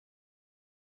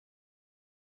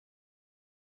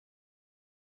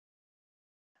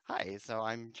Hi, so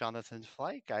I'm Jonathan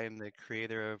Fleck. I am the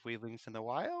creator of Weavlings in the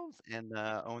Wilds and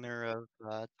the owner of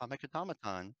Atomic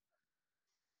Automaton.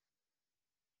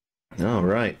 All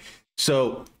right.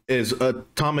 So is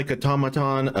Atomic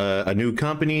Automaton a new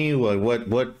company?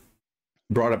 What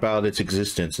brought about its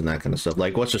existence and that kind of stuff?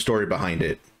 Like, what's the story behind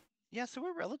it? Yeah, so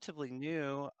we're relatively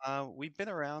new. We've been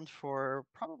around for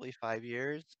probably 5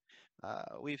 years.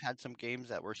 We've had some games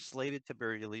that were slated to be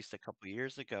released a couple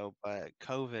years ago, but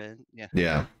COVID, yeah,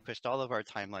 Yeah. pushed all of our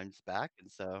timelines back.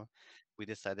 And so we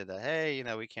decided that, hey,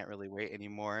 we can't really wait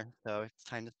anymore. So it's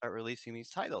time to start releasing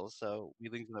these titles. So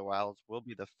Weavlings in the Wilds will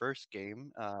be the first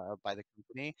game by the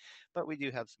company, but we do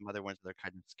have some other ones that are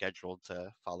kind of scheduled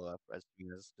to follow up as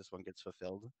soon as this one gets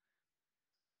fulfilled.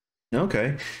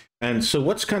 Okay. And so,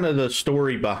 what's kind of the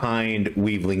story behind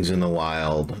Weavlings in the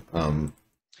Wild?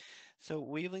 So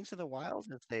Weavlings of the Wild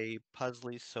is a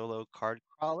puzzly solo card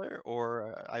crawler,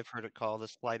 or I've heard it called a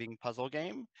sliding puzzle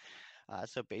game.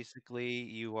 So basically,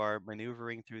 you are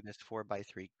maneuvering through this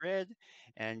 4x3 grid,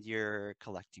 and you're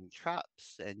collecting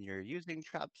traps, and you're using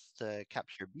traps to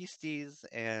capture beasties,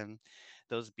 and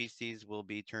those beasties will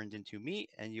be turned into meat,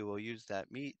 and you will use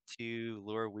that meat to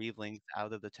lure weavlings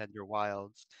out of the tender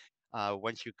wilds.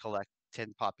 Once you collect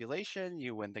 10 population,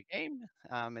 you win the game.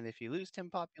 And if you lose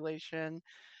 10 population,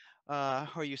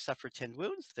 or you suffer 10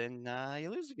 wounds, then you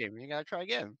lose the game. You gotta try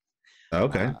again.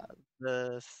 Okay. Uh,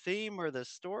 the theme or the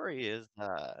story is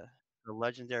the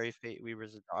legendary Fate Weaver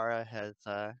Zadara has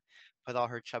put all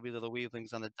her chubby little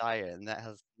weavelings on a diet, and that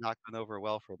has not gone over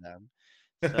well for them.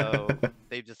 So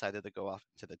they've decided to go off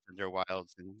into the tender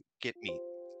wilds and get meat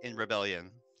in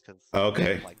rebellion because they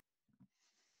Okay. don't like.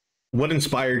 What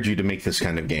inspired you to make this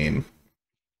kind of game?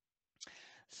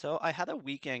 So I had a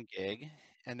weekend gig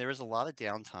and there was a lot of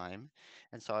downtime.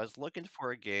 And so I was looking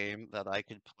for a game that I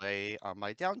could play on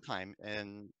my downtime.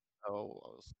 And so I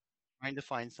was trying to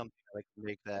find something that I could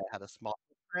make that had a small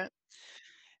footprint.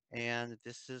 And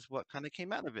this is what kind of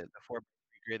came out of it. The 4x3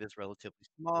 grid is relatively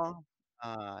small.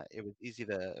 It was easy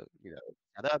to,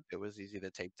 set up. It was easy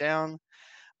to take down.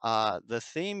 The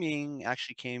theming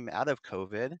actually came out of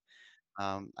COVID.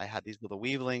 I had these little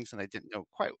weavlings and I didn't know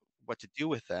quite what to do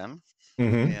with them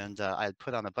Hmm. and I had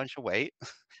put on a bunch of weight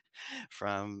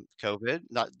from COVID,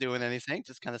 not doing anything,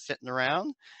 just kind of sitting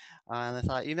around. And I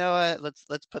thought, you know what,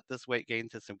 let's put this weight gain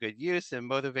to some good use and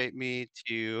motivate me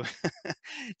to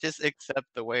just accept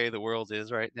the way the world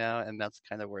is right now. And that's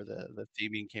kind of where the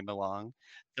theming came along.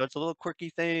 So it's a little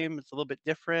quirky theme, it's a little bit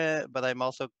different, but I'm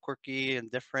also quirky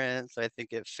and different. So I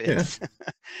think it Yeah. fits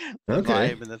the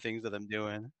Okay. vibe and the things that I'm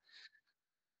doing.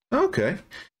 Okay.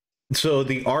 So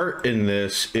the art in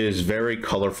this is very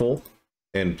colorful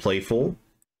and playful.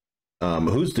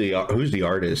 Who's the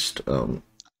artist?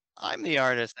 I'm the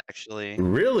artist, actually.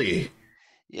 Really?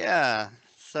 Yeah.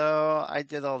 So I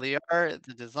did all the art,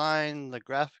 the design, the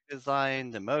graphic design,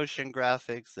 the motion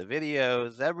graphics, the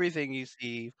videos, everything you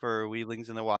see for Weavlings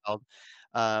in the Wild,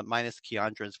 minus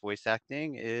Keandra's voice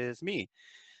acting, is me.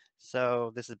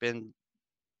 So this has been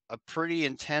a pretty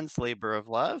intense labor of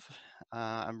love.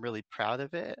 I'm really proud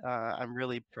of it. I'm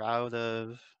really proud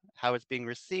of how it's being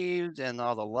received and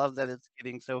all the love that it's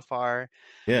getting so far.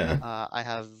 Yeah. I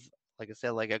have, like I said,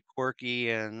 like a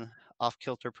quirky and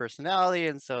off-kilter personality,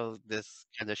 and so this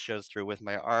kind of shows through with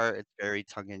my art. It's very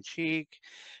tongue-in-cheek.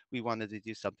 We wanted to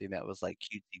do something that was like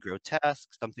cutesy grotesque,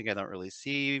 something I don't really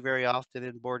see very often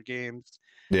in board games.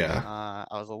 Yeah.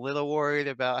 I was a little worried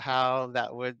about how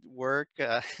that would work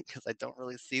because I don't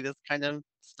really see this kind of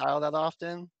style that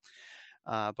often.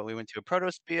 But we went to a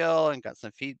proto spiel and got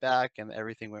some feedback, and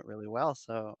everything went really well.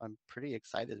 So I'm pretty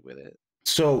excited with it.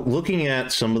 So looking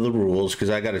at some of the rules, because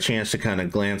I got a chance to kind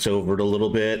of glance over it a little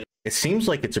bit, it seems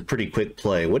like it's a pretty quick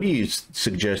play. What do you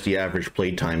suggest the average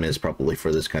play time is probably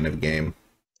for this kind of game?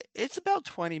 It's about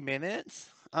 20 minutes.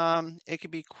 It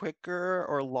could be quicker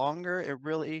or longer. It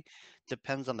really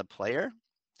depends on the player.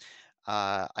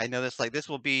 I know this like this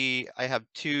will be I have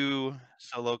two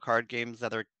solo card games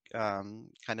that are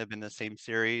kind of in the same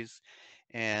series,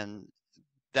 and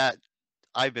that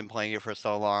I've been playing it for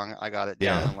so long. I got it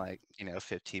down Yeah. in like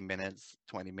 15 minutes,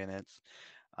 20 minutes.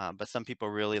 But some people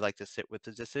really like to sit with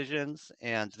the decisions,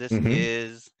 and this Hmm.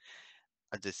 is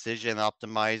a decision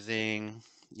optimizing,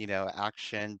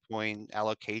 action point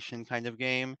allocation kind of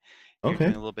game. You're Okay.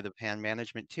 doing a little bit of hand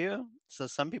management too. So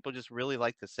some people just really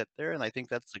like to sit there, and I think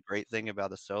that's the great thing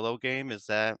about a solo game is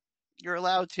that you're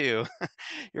allowed to.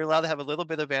 You're allowed to have a little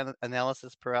bit of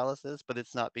analysis paralysis, but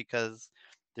it's not because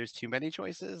there's too many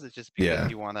choices. It's just because Yeah.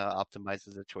 you want to optimize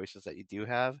the choices that you do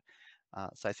have.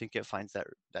 So I think it finds that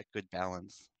good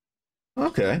balance.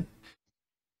 Okay.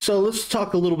 So let's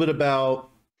talk a little bit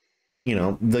about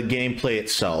the gameplay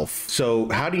itself. So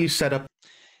how do you set up?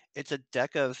 It's a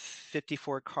deck of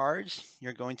 54 cards.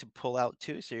 You're going to pull out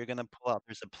two. So you're going to pull out,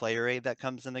 there's a player aid that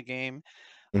comes in the game,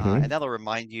 and Hmm. that'll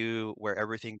remind you where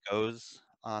everything goes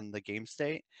on the game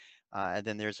state. And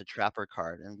then there's a trapper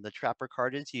card, and the trapper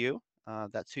card is you.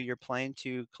 That's who you're playing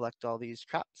to collect all these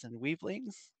traps and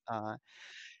weavlings.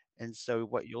 And so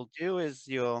what you'll do is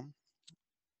you'll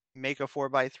make a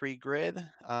 4x3 grid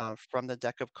from the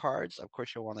deck of cards. Of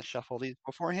course, you'll want to shuffle these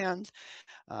beforehand,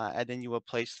 and then you will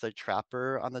place the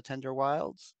trapper on the Tender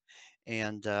Wilds.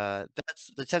 And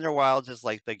that's the Tender Wilds is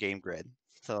like the game grid.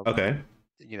 So, Okay.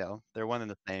 they're one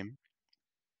and the same.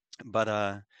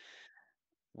 But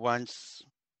once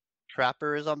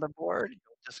Trapper is on the board,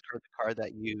 you'll discard the card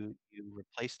that you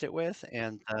replaced it with,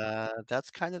 and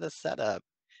that's kind of the setup.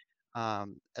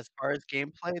 As far as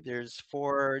gameplay, there's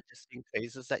four distinct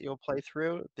phases that you'll play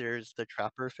through. There's the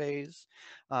Trapper phase.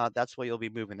 That's where you'll be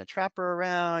moving the Trapper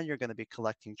around. You're going to be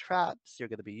collecting traps. You're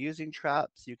going to be using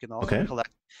traps. You can also Okay. collect.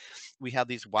 We have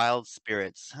these wild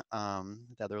spirits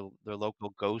that are the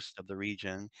local ghosts of the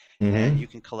region, and Hmm. you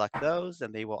can collect those,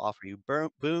 and they will offer you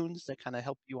boons that kind of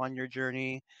help you on your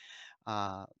journey.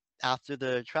 Uh, After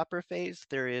the Trapper phase,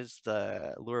 there is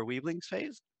the Lure Weavlings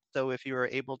phase. So if you are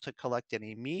able to collect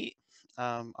any meat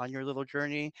on your little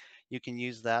journey, you can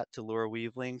use that to lure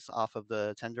weavlings off of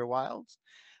the Tender Wilds.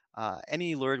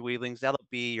 Any lured weavlings, that'll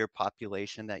be your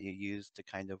population that you use to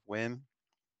kind of win.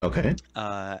 Okay.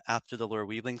 After the lure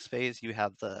weavlings phase, you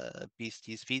have the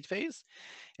beasties feed phase.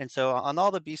 And so on all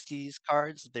the beasties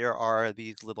cards, there are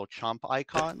these little chomp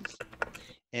icons.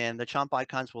 And the chomp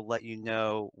icons will let you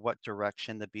know what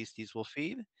direction the beasties will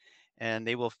feed. And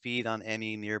they will feed on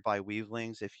any nearby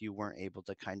weavlings if you weren't able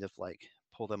to kind of like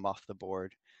pull them off the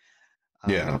board.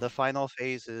 Yeah. The final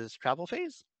phase is travel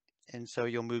phase. And so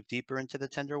you'll move deeper into the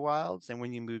Tender Wilds. And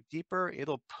when you move deeper,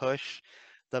 it'll push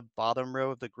the bottom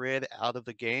row of the grid out of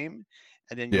the game.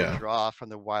 And then you'll Yeah. draw from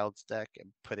the Wilds deck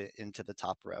and put it into the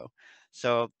top row.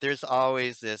 So there's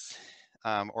always this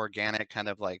organic kind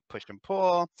of like push and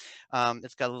pull.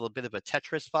 It's got a little bit of a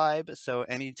Tetris vibe. So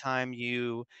anytime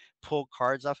you pull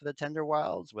cards off of the Tender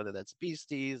Wilds, whether that's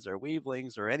beasties or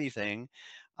weavlings or anything,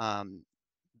 um,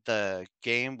 the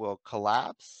game will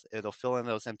collapse. It'll fill in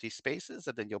those empty spaces,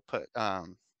 and then you'll put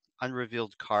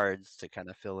unrevealed cards to kind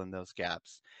of fill in those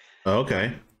gaps.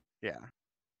 Okay. Yeah.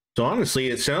 So honestly,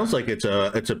 it sounds like it's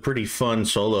a pretty fun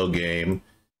solo game,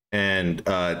 and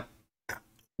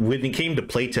when it came to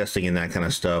playtesting and that kind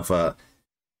of stuff,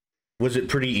 was it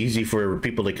pretty easy for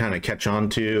people to kind of catch on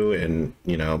to and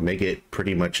make it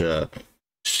pretty much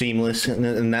seamless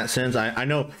in that sense? I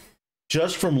know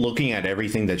just from looking at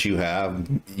everything that you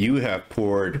have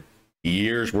poured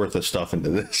years worth of stuff into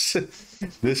this.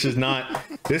 This is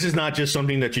not just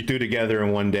something that you threw together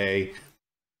in one day.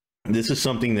 This is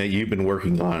something that you've been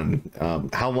working on.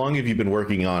 How long have you been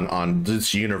working on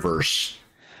this universe?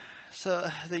 So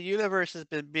the universe has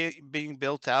been being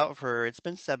built out it's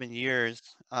been 7 years.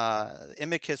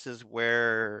 Imicus is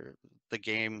where the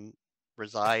game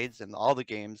resides, and all the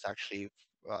games actually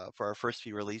for our first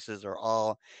few releases are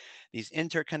all these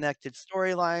interconnected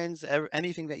storylines.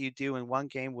 Anything that you do in one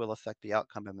game will affect the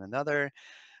outcome in another.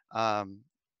 Um,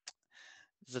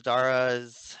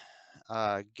 Zadara's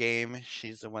game,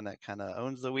 she's the one that kind of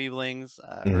owns the Weavlings.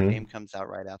 Her Hmm. game comes out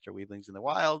right after Weavlings in the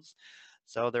Wilds.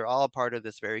 So they're all part of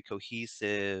this very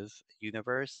cohesive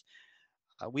universe.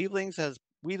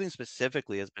 Weavlings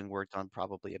specifically has been worked on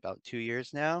probably about 2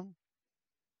 years now.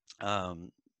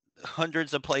 Um,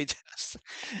 Hundreds of playtests.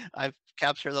 I've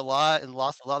captured a lot and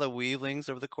lost a lot of Weavlings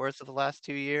over the course of the last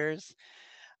 2 years.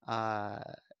 Uh,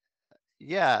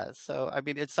 yeah, so I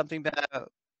mean, it's something that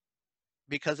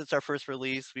because it's our first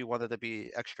release, we wanted to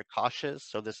be extra cautious.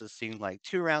 So this has seen like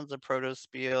 2 rounds of proto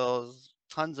spiels,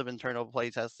 tons of internal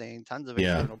playtesting, tons of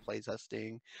Yeah. external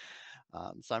playtesting.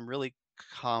 So I'm really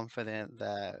confident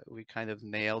that we kind of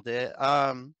nailed it.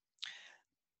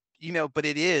 But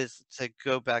it is to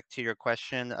go back to your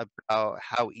question about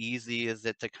how easy is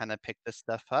it to kind of pick this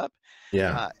stuff up.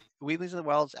 Yeah. Uh, Weavlings in the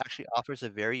Wilds actually offers a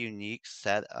very unique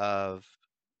set of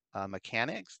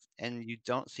mechanics, and you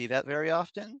don't see that very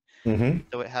often. Hmm.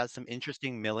 So it has some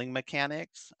interesting milling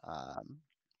mechanics.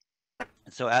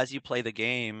 So as you play the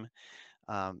game,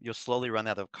 you'll slowly run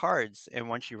out of cards, and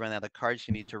once you run out of cards,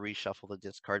 you need to reshuffle the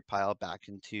discard pile back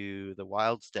into the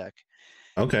Wilds deck.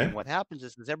 Okay. And what happens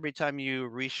is every time you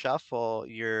reshuffle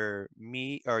your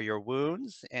meat or your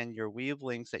wounds and your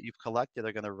weavlings that you've collected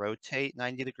are going to rotate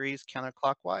 90 degrees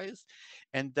counterclockwise.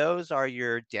 And those are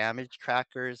your damage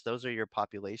trackers. Those are your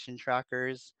population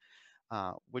trackers,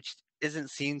 which isn't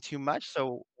seen too much.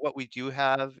 So what we do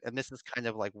have, and this is kind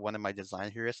of like one of my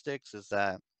design heuristics, is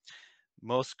that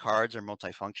most cards are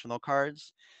multifunctional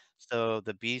cards. So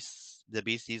the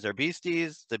beasties are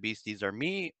beasties, the beasties are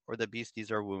meat, or the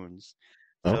beasties are wounds.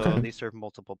 So Okay. they serve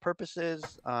multiple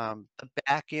purposes. The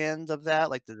back end of that,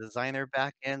 like the designer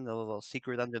back end, the little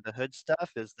secret under the hood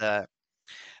stuff, is that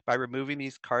by removing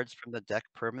these cards from the deck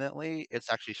permanently,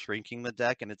 it's actually shrinking the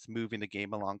deck and it's moving the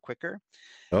game along quicker.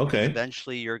 Because Okay.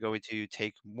 eventually you're going to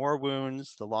take more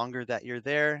wounds the longer that you're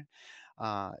there.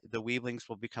 The weavelings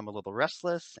will become a little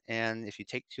restless, and if you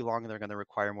take too long, they're going to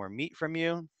require more meat from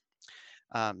you.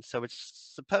 So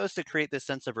it's supposed to create this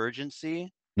sense of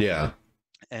urgency Yeah.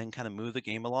 and kind of move the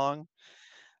game along.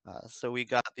 So we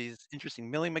got these interesting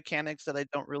milling mechanics that I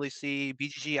don't really see.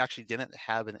 BGG actually didn't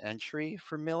have an entry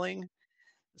for milling,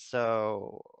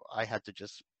 so I had to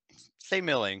just say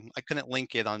milling. I couldn't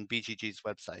link it on BGG's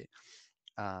website.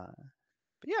 Uh,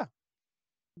 but yeah,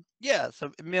 yeah.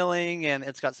 So milling, and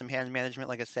it's got some hand management,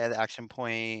 like I said, action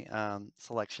point,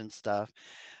 selection stuff.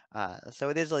 So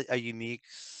it is a unique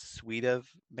suite of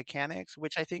mechanics,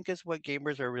 which I think is what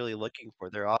gamers are really looking for.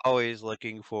 They're always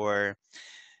looking for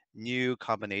new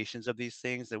combinations of these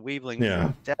things, and Weavlings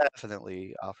Yeah.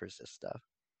 definitely offers this stuff.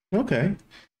 Okay.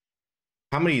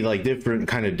 How many like different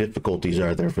kind of difficulties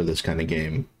are there for this kind of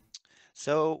game?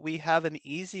 So we have an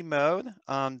easy mode.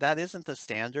 That isn't the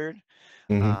standard.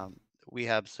 Hmm. Um, we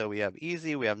have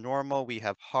easy, we have normal, we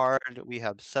have hard, we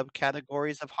have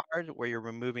subcategories of hard where you're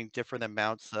removing different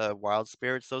amounts of wild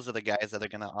spirits. Those are the guys that are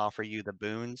going to offer you the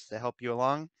boons to help you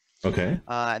along. Okay.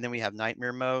 And then we have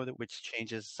nightmare mode, which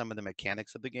changes some of the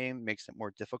mechanics of the game, makes it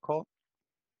more difficult.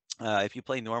 If you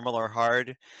play normal or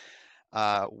hard,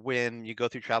 when you go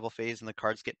through travel phase and the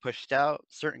cards get pushed out,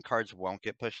 certain cards won't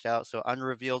get pushed out. So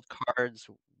unrevealed cards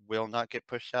will not get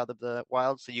pushed out of the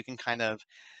wild. So you can kind of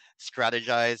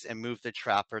strategize and move the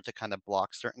trapper to kind of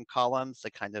block certain columns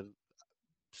to kind of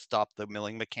stop the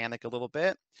milling mechanic a little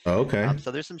bit. Okay.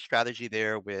 So there's some strategy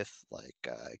there with like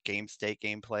game state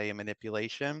gameplay and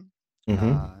manipulation.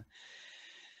 Hmm. Uh,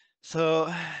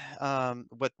 so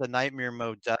what the nightmare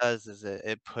mode does is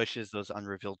it pushes those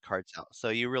unrevealed cards out. So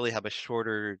you really have a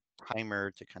shorter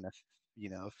timer to kind of,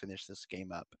 finish this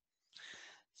game up.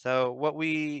 So when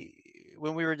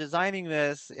we were designing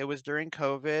this, it was during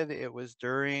COVID, it was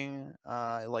during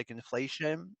like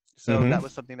inflation. So Hmm. that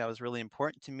was something that was really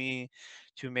important to me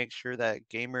to make sure that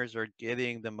gamers are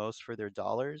getting the most for their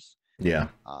dollars. Yeah.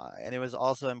 And it was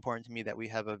also important to me that we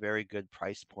have a very good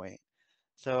price point.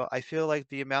 So I feel like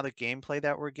the amount of gameplay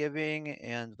that we're giving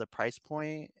and the price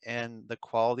point and the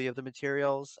quality of the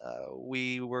materials,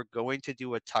 we were going to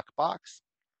do a tuck box.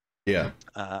 Yeah.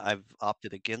 I've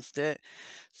opted against it.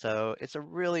 So it's a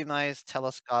really nice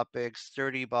telescopic,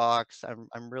 sturdy box.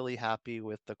 I'm really happy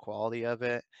with the quality of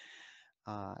it.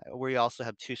 We also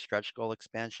have two stretch goal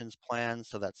expansions planned,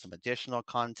 so that's some additional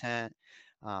content.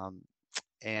 Um,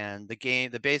 and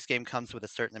the base game comes with a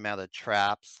certain amount of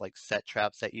traps, like set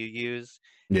traps that you use.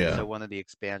 And Yeah. so one of the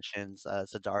expansions,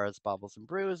 Zadara's Baubles and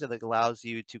Brews, it allows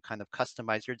you to kind of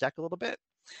customize your deck a little bit,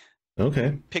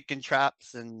 Okay. picking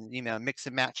traps and mix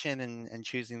and matching and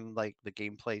choosing like the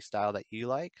gameplay style that you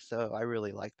like. So I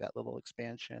really like that little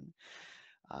expansion.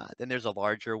 Then there's a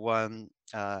larger one.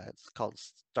 It's called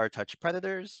Star Touch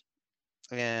Predators.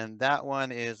 And that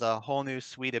one is a whole new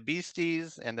suite of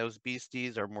beasties, and those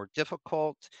beasties are more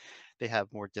difficult. They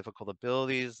have more difficult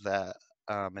abilities that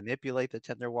manipulate the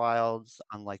Tender Wilds,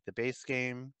 unlike the base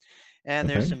game. And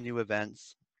there's Okay. some new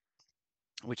events,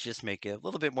 which just make it a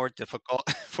little bit more difficult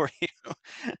for you.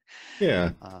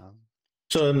 Yeah. Um,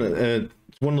 So it's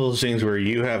one of those things where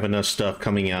you have enough stuff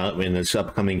coming out in this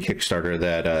upcoming Kickstarter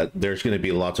that there's going to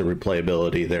be lots of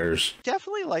replayability. There's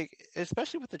Definitely, like,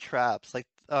 especially with the traps, like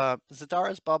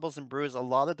Zadara's Bubbles and Brews, a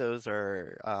lot of those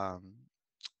are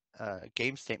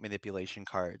game state manipulation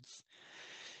cards.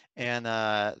 And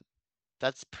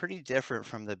that's pretty different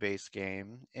from the base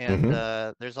game. And hmm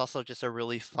there's also just a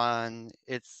really fun,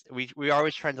 we're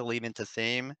always trying to lean into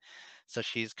theme. So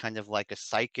she's kind of like a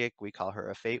psychic. We call her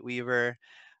a fate weaver.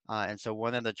 And so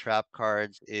one of the trap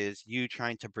cards is you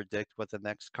trying to predict what the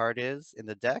next card is in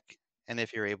the deck. And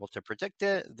if you're able to predict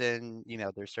it, then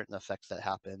there's certain effects that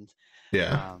happen.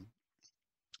 yeah. Um,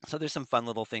 so there's some fun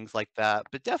little things like that.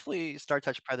 But definitely Star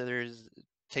Touch Predators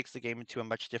takes the game into a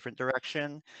much different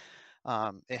direction.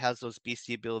 It has those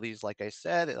beastie abilities, like I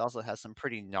said. It also has some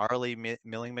pretty gnarly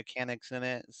milling mechanics in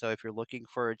it. So if you're looking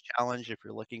for a challenge, if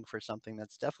you're looking for something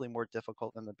that's definitely more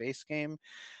difficult than the base game,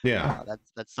 Yeah.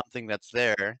 that's something that's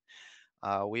there.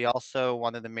 We also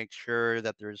wanted to make sure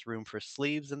that there's room for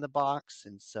sleeves in the box,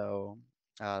 and so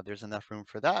there's enough room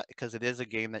for that because it is a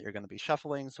game that you're going to be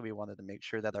shuffling. So we wanted to make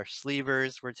sure that our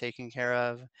sleevers were taken care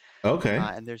of. Okay.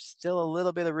 And there's still a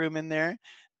little bit of room in there.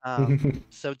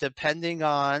 So depending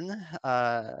on,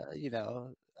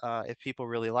 if people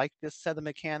really like this set of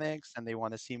mechanics and they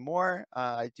want to see more,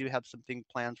 I do have something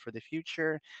planned for the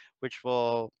future, which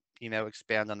will,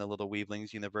 expand on the little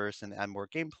Weavlings universe and add more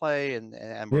gameplay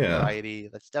and more Yeah. variety.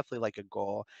 That's definitely like a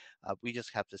goal. We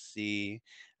just have to see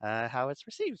how it's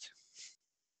received.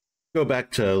 Go back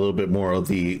to a little bit more of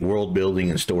the world building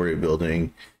and story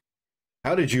building.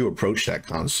 How did you approach that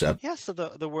concept? Yeah, so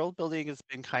the world building has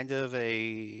been kind of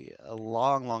a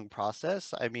long, long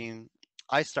process. I mean,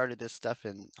 I started this stuff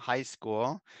in high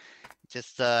school,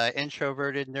 just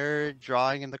introverted nerd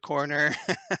drawing in the corner,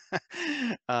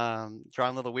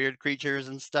 drawing little weird creatures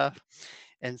and stuff.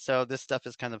 And so this stuff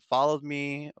has kind of followed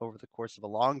me over the course of a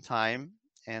long time.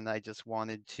 And I just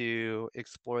wanted to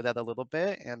explore that a little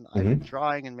bit. And I've been Hmm.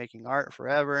 drawing and making art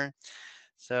forever.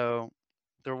 So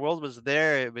the world was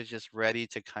there. It was just ready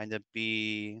to kind of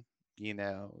be, you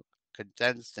know,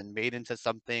 condensed and made into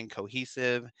something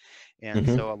cohesive. And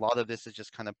Hmm. so a lot of this is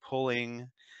just kind of pulling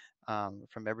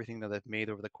from everything that I've made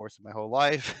over the course of my whole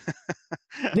life.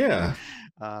 Yeah.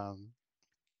 um,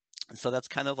 so that's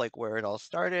kind of like where it all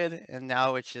started. And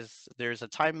now it's just there's a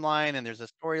timeline and there's a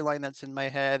storyline that's in my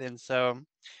head. And so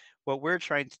what we're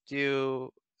trying to do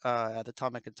at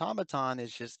Atomic Automaton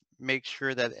is just make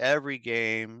sure that every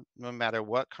game, no matter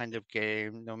what kind of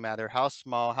game, no matter how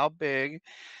small, how big,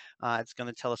 it's going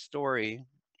to tell a story.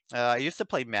 I used to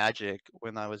play Magic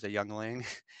when I was a youngling,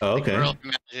 Oh, like okay. early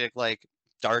Magic, like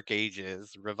Dark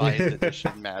Ages, revised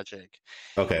edition Magic.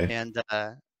 Okay. And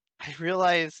I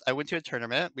realized I went to a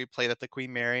tournament. We played at the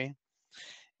Queen Mary,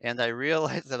 and I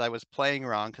realized that I was playing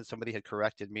wrong because somebody had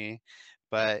corrected me.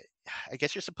 But I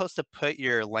guess you're supposed to put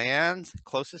your land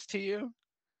closest to you,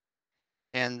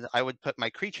 and I would put my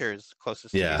creatures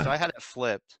closest to me. So Yeah. I had it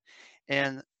flipped.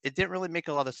 And it didn't really make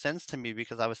a lot of sense to me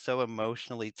because I was so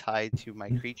emotionally tied to my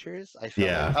creatures. I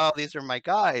felt like, Yeah. oh, these are my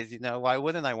guys, why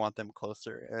wouldn't I want them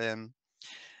closer? And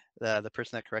the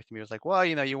person that corrected me was like, well,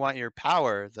 you want your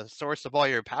power, the source of all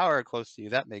your power close to you.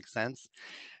 That makes sense.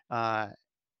 Uh,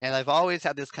 and I've always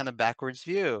had this kind of backwards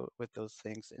view with those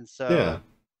things. And so Yeah.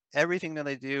 everything that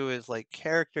I do is like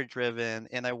character driven,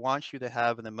 and I want you to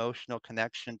have an emotional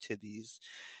connection to these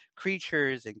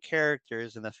creatures and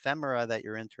characters and ephemera that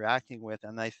you're interacting with.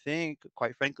 And I think,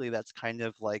 quite frankly, that's kind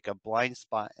of like a blind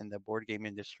spot in the board game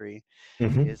industry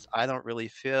Hmm. is I don't really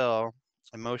feel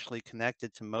emotionally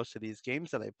connected to most of these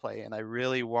games that I play, and I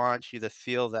really want you to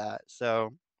feel that.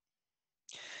 So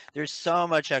there's so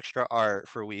much extra art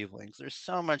for Weavlings. There's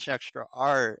so much extra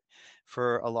art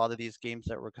for a lot of these games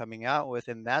that we're coming out with,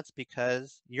 and that's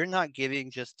because you're not getting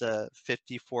just a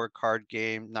 54 card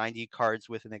game, 90 cards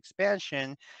with an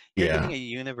expansion. You're Yeah. getting a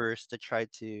universe to try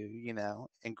to,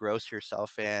 engross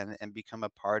yourself in and become a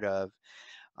part of.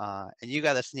 And you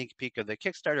got a sneak peek of the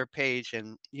Kickstarter page,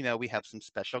 and we have some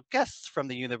special guests from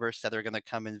the universe that are going to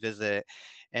come and visit,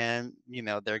 and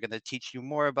they're going to teach you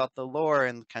more about the lore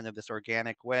in kind of this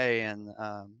organic way. And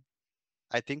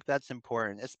I think that's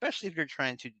important, especially if you're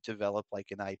trying to develop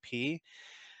like an IP,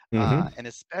 Hmm. and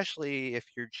especially if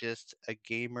you're just a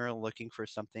gamer looking for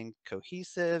something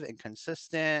cohesive and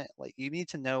consistent. Like you need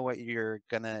to know what you're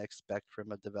gonna expect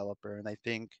from a developer, and I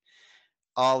think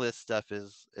all this stuff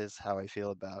is how I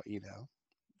feel about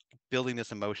building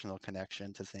this emotional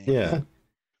connection to things. Yeah.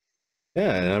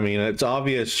 Yeah, and I mean it's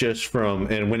obvious just from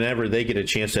and whenever they get a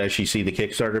chance to actually see the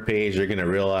Kickstarter page, they're going to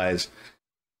realize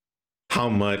how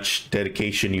much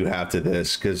dedication you have to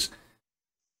this because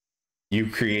you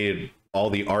created all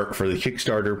the art for the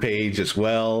Kickstarter page as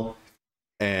well,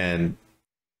 and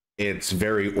it's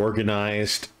very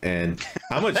organized. And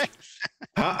how much? Thanks.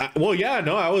 Well, yeah,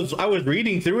 no, I was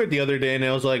reading through it the other day, and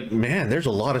I was like, man, there's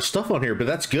a lot of stuff on here, but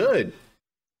that's good.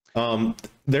 Um,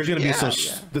 there's gonna be some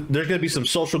Yeah, yeah. there's gonna be some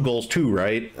social goals too,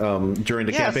 right? During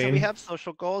the Yeah, so we campaign. have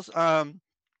social goals.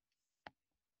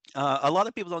 A lot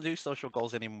of people don't do social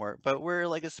goals anymore, but we're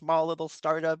like a small little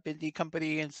startup indie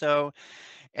company, and so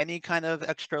any kind of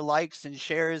extra likes and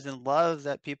shares and love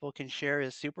that people can share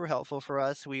is super helpful for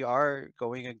us. We are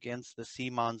going against the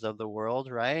CMONs of the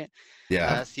world, right?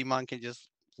 Yeah, CMON can just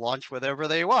launch whatever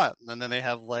they want, and then they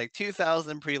have like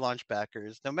 2,000 pre-launch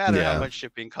backers, no matter how yeah, much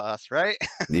shipping costs, right?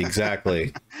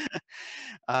 exactly.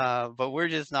 But we're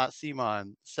just not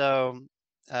CMON. So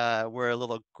we're a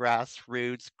little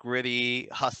grassroots, gritty,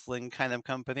 hustling kind of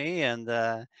company, and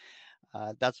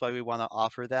that's why we want to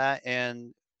offer that.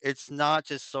 And it's not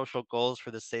just social goals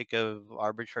for the sake of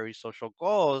arbitrary social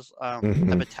goals. I've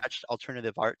Hmm. attached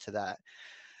alternative art to that.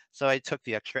 So I took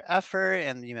the extra effort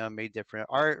and made different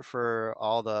art for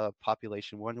all the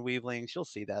Population 1 Weavlings. You'll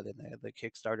see that in the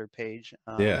Kickstarter page.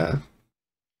 Yeah.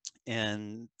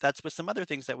 And that's with some other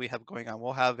things that we have going on.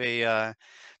 We'll have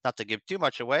not to give too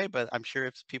much away, but I'm sure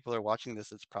if people are watching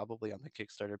this, it's probably on the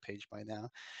Kickstarter page by now.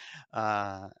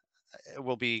 Uh,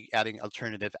 we'll be adding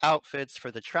alternative outfits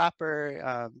for the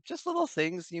trapper, just little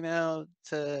things,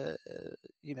 to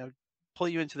pull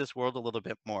you into this world a little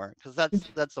bit more, because that's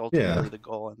Yeah. ultimately the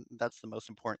goal, and that's the most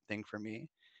important thing for me.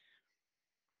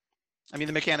 I mean,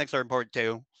 the mechanics are important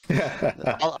too,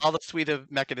 all the suite of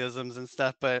mechanisms and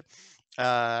stuff, but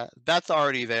that's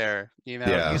already there. You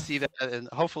Yeah. see that, and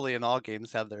hopefully in all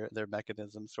games have their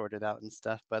mechanisms sorted out and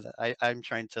stuff. But I'm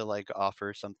trying to like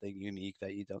offer something unique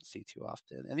that you don't see too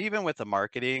often. And even with the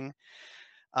marketing,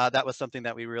 that was something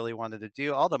that we really wanted to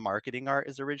do. All the marketing art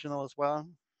is original as well.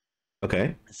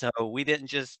 Okay. So we didn't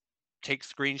just take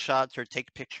screenshots or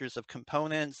take pictures of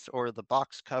components or the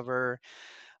box cover.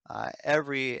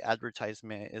 Every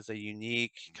advertisement is a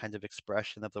unique kind of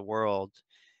expression of the world,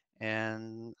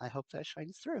 and I hope that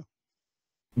shines through.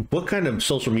 What kind of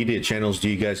social media channels do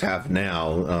you guys have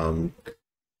now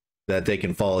that they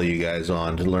can follow you guys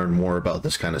on to learn more about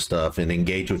this kind of stuff and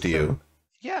engage with So you?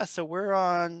 yeah, so we're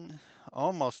on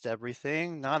almost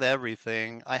everything, not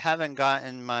everything. I haven't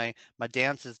gotten my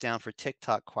dances down for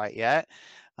TikTok quite yet,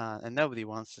 and nobody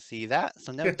wants to see that,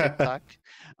 so no TikTok.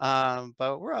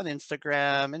 But we're on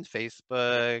Instagram and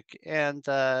Facebook and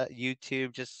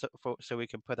YouTube, just so we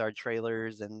can put our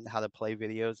trailers and how to play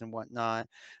videos and whatnot.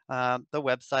 The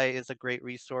website is a great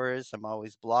resource. I'm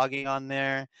always blogging on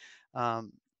there.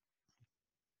 Um,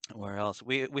 where else?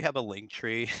 We have a link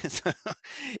tree. So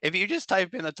if you just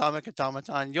type in Atomic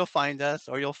Automaton, you'll find us,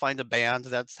 or you'll find a band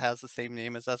that has the same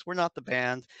name as us. We're not the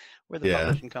band, we're the Yeah.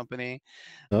 publishing company.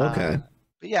 Uh, Okay.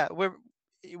 but yeah,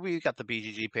 we got the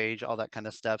BGG page, all that kind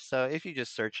of stuff. So if you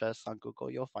just search us on Google,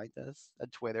 you'll find us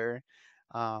at Twitter.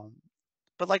 Um,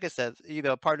 but like I said,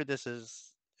 part of this is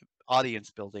audience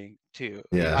building too.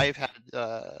 Yeah. I've had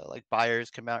like buyers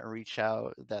come out and reach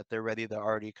out that they're ready to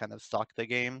already kind of stock the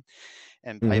game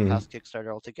and Hmm. bypass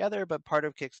Kickstarter altogether. But part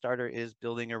of Kickstarter is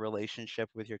building a relationship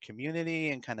with your community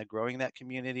and kind of growing that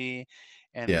community.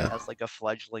 And Yeah. as like a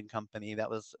fledgling company, that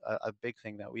was a big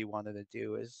thing that we wanted to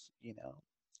do is,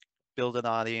 build an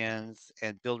audience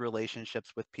and build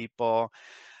relationships with people.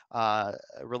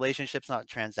 Relationships, not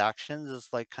transactions, is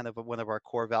like kind of one of our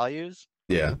core values.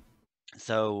 Yeah.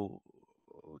 So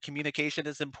communication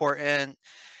is important.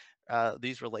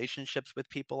 These relationships with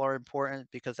people are important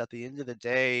because at the end of the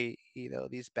day,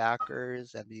 these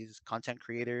backers and these content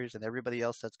creators and everybody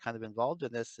else that's kind of involved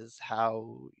in this is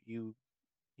how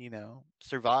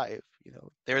survive.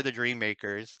 They're the dream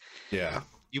makers. Yeah.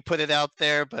 You put it out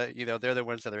there, but they're the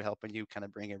ones that are helping you kind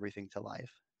of bring everything to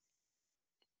life.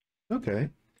 Okay.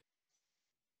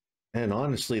 And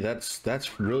honestly,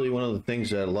 that's really one of the things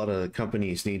that a lot of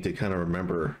companies need to kind of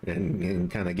remember and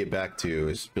kind of get back to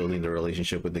is building the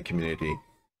relationship with the community.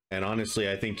 And honestly,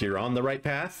 I think you're on the right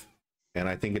path, and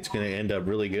I think it's going to end up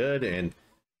really good. And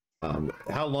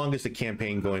how long is the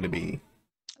campaign going to be?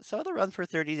 So it'll run for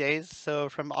 30 days. So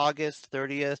from August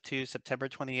 30th to September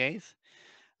 28th.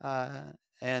 Uh,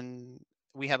 and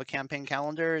we have a campaign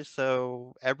calendar,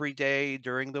 so every day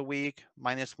during the week,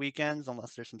 minus weekends,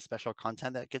 unless there's some special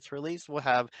content that gets released, we'll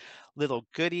have little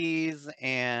goodies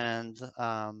and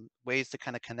ways to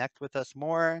kind of connect with us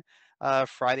more.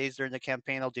 Fridays during the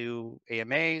campaign, I'll do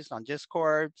AMAs on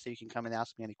Discord, so you can come and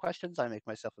ask me any questions. I make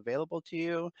myself available to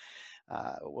you.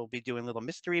 We'll be doing little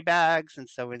mystery bags, and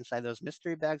so inside those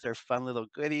mystery bags are fun little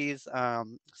goodies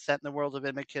set in the world of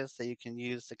Imicus that you can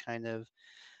use to kind of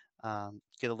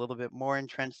get a little bit more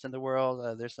entrenched in the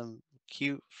world. There's some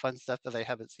cute, fun stuff that I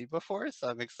haven't seen before, so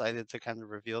I'm excited to kind of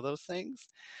reveal those things.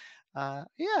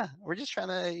 Yeah, we're just trying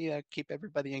to keep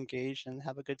everybody engaged and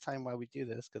have a good time while we do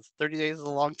this because 30 days is a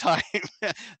long time.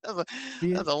 that's, a,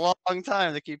 Yeah. that's a long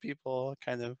time to keep people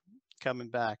kind of coming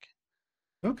back.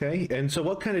 Okay. And so,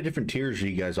 what kind of different tiers are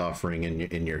you guys offering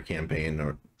in your campaign?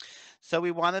 Or So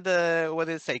we wanted to, what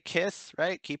did it say, KISS,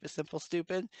 right? Keep it simple,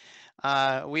 stupid.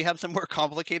 We have some more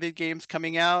complicated games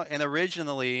coming out, and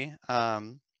originally,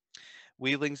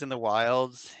 Weavlings in the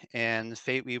Wilds and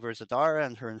Fate Weaver Zadara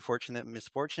and her unfortunate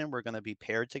misfortune were going to be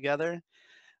paired together,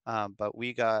 but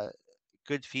we got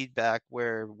good feedback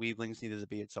where Weavlings needed to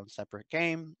be its own separate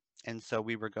game, and so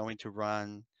we were going to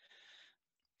run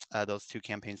those two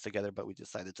campaigns together, but we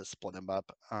decided to split them up.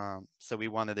 So we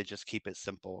wanted to just keep it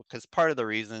simple because part of the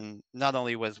reason, not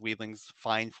only was Weavlings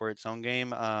fine for its own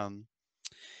game,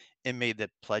 it made the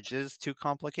pledges too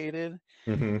complicated.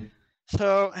 mm-hmm.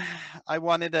 So I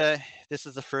wanted to. This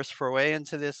is the first foray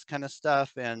into this kind of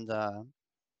stuff, and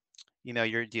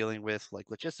you're dealing with like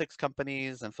logistics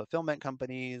companies and fulfillment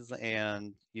companies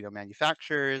and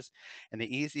manufacturers, and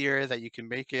the easier that you can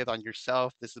make it on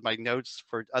yourself. This is my notes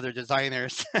for other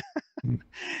designers.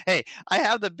 Hey, I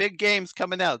have the big games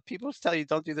coming out. People tell you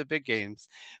don't do the big games,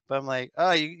 but I'm like,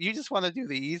 oh, you just want to do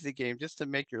the easy game just to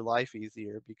make your life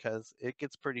easier because it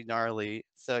gets pretty gnarly.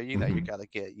 So you Mm-hmm. got to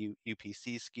get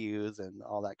UPC SKUs and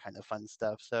all that kind of fun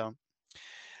stuff. So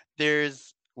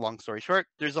there's, long story short,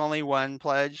 there's only one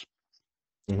pledge.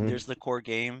 Mm-hmm. There's the core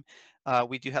game.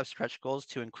 We do have stretch goals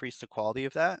to increase the quality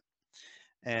of that,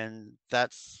 and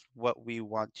that's what we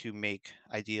want to make.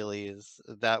 Ideally, is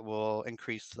that will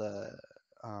increase the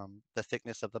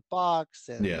thickness of the box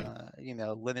and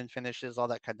Yeah. linen finishes, all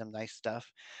that kind of nice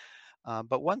stuff.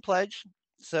 But one pledge,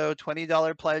 so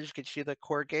 $20 pledge gets you the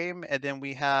core game, and then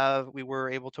we were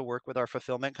able to work with our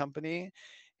fulfillment company,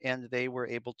 and they were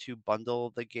able to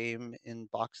bundle the game in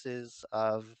boxes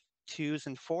of twos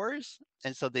and fours,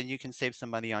 and so then you can save some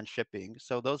money on shipping.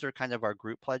 So those are kind of our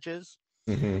group pledges,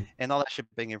 Mm-hmm. and all that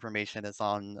shipping information is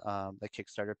on the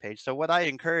Kickstarter page. So what I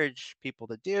encourage people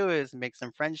to do is make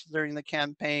some friends during the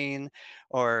campaign,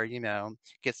 or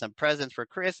get some presents for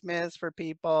Christmas for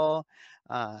people,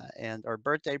 and or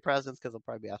birthday presents because they'll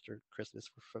probably be after Christmas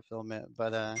for fulfillment.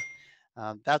 But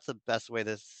that's the best way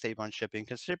to save on shipping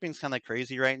because shipping's kind of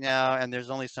crazy right now, and there's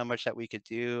only so much that we could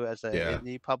do as an Yeah.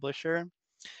 indie publisher.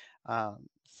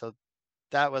 So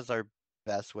that was our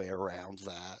best way around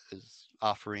that, is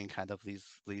offering kind of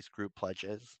these group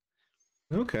pledges.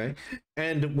 Okay.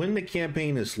 And when the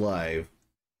campaign is live,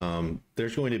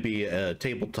 there's going to be a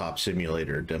tabletop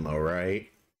simulator demo, right?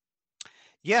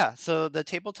 Yeah, so the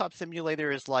tabletop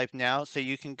simulator is live now, so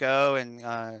you can go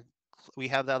and we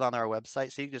have that on our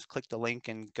website. So you can just click the link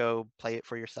and go play it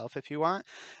for yourself if you want.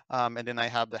 And then I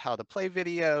have the how to play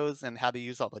videos and how to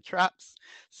use all the traps.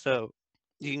 So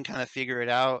you can kind of figure it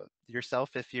out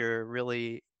yourself if you're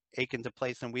really aching to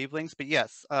play some Weavlings. But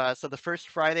yes, so the first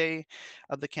Friday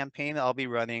of the campaign, I'll be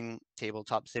running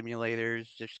tabletop simulators,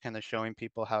 just kind of showing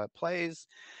people how it plays.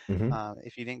 Mm-hmm.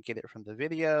 If you didn't get it from the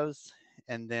videos.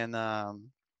 And then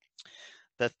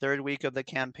the third week of the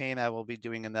campaign, I will be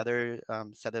doing another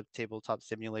set of tabletop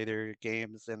simulator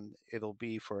games, and it'll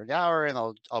be for an hour. And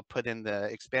I'll put in the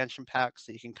expansion packs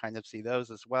so you can kind of see those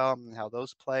as well and how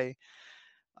those play.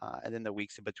 And then the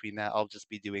weeks in between that, I'll just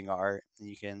be doing art, and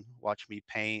you can watch me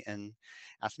paint and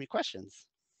ask me questions.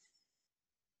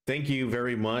 Thank you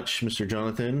very much, Mr.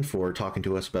 Jonathan, for talking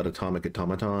to us about Atomic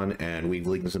Automaton and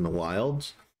Weavlings in the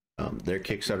Wilds. Their Thank you for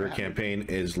Kickstarter having me. campaign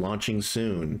is launching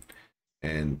soon,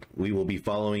 and we will be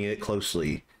following it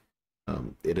closely.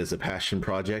 It is a passion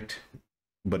project,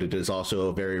 but it is also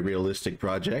a very realistic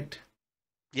project.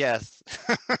 Yes,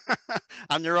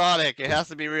 I'm neurotic. It has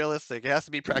to be realistic. It has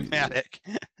to be pragmatic.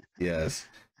 Yes.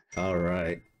 All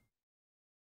right.